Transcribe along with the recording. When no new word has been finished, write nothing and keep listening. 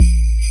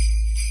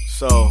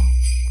So,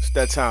 it's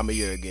that time of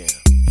year again.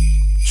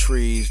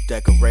 Trees,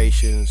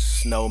 decorations,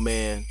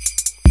 snowmen.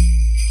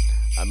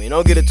 I mean,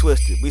 don't get it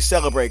twisted. We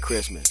celebrate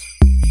Christmas.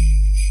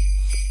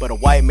 But a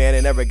white man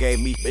that never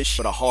gave me this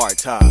shit a hard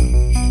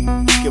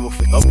time. Give a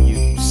fuck up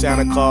you,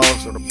 Santa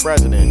Claus or the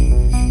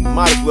president.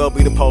 Might as well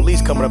be the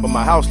police coming up in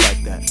my house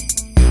like that.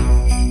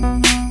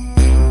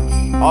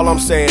 All I'm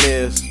saying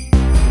is,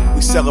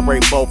 we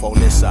celebrate both on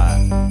this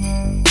side.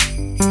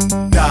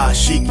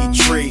 Dashiki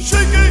tree,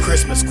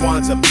 Christmas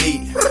Kwanzaa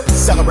meat.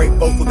 Celebrate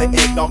both with the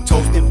eggnog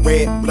toasted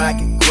red, black,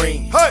 and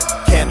green. Hey.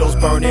 Candles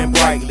burning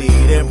brightly,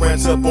 them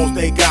principles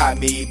they got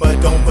me.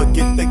 But don't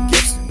forget the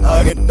gifts,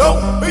 again,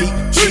 don't be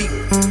cheap.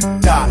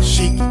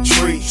 Dashiki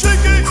tree,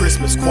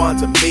 Christmas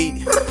Kwanzaa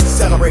meat.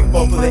 Celebrate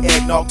both with the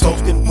eggnog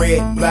toasted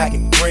red, black,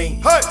 and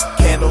green. Hey.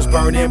 Candles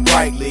burning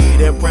brightly,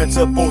 them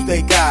principles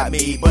they got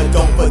me. But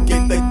don't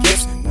forget the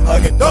gifts,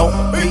 again,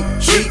 don't be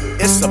cheap.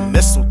 It's a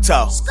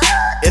mistletoe.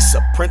 It's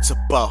a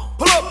principle.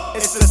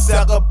 It's a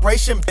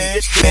celebration,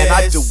 bitch. Man,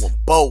 I do them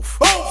both.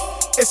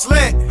 It's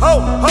lit. Ho,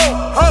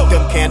 ho, ho.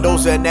 Them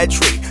candles and that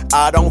tree.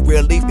 I don't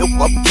really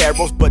feel up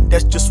carols, but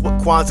that's just what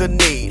Kwanzaa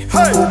need.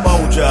 Hey.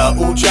 Umoja,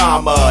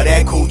 Ujama,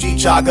 that Kuji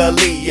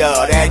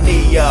Chagalia, that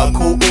Nia,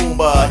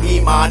 Kuuma,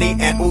 Imani,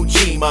 and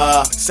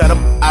Ujima. Set them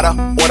out of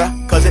order,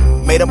 cause it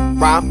made them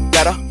rhyme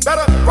better.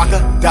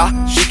 Rocka, da,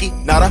 shiki,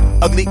 nada,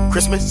 ugly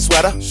Christmas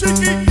sweater.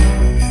 Shiki.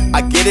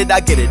 I get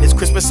it, it's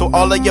Christmas, so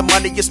all of your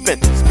money you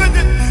spend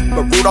it.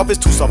 But Rudolph is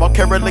too soft, I'm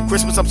caroling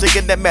Christmas, I'm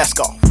singing that mask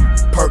off.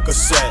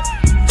 Percocet,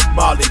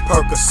 Molly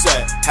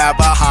Percocet. Have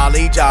a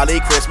holly jolly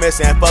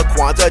Christmas, and for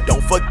Kwanzaa,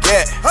 don't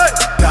forget. Hey.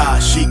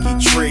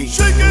 Dashiki tree,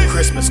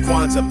 Christmas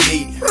Kwanzaa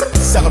meat.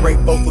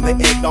 Celebrate both with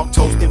the eggnog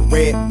toasted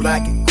red,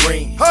 black, and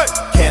green. Hey.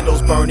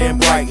 Candles burning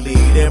brightly,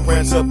 them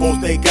principles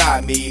they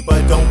got me.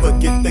 But don't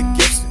forget the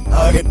gifts,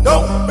 again,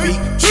 don't be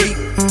cheap.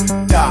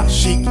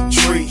 Dashiki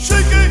tree,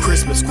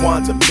 Christmas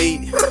Kwanzaa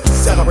meat.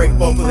 Celebrate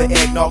both with the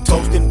eggnog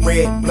toasted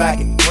red, black,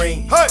 and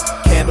green. Hey.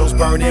 Candles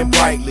burning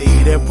brightly,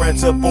 them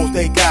principles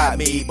they got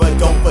me. But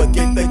don't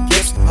forget the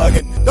gifts,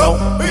 again,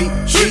 don't be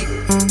cheap.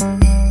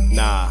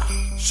 Nah,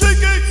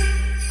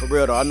 for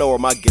real though, I know where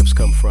my gifts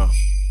come from.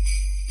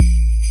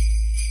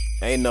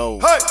 Ain't no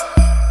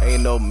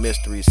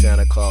mystery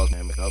Santa Claus,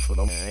 man. For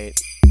them,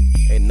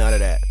 ain't none of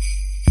that.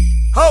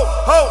 Ho,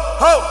 ho,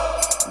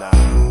 ho.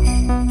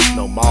 Nah,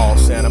 no mall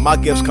Santa. My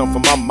gifts come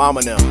from my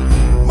mama now.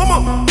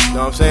 Mama, you know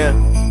what I'm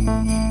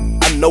saying?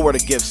 I know where the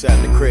gifts at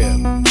in the crib.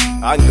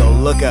 I can go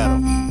look at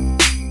them.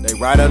 They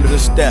right under the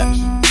steps.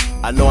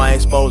 I know I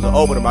ain't supposed to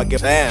open them. I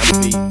guess I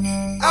am be.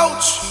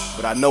 Ouch!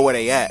 But I know where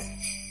they at.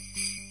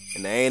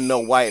 And there ain't no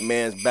white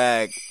man's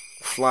bag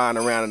flying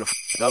around in the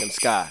fucking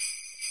sky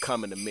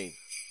coming to me.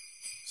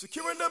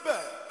 Securing the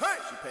bag. Hey!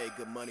 She paid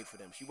good money for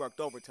them. She worked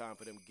overtime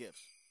for them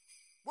gifts.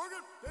 Working,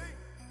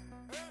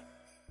 hey!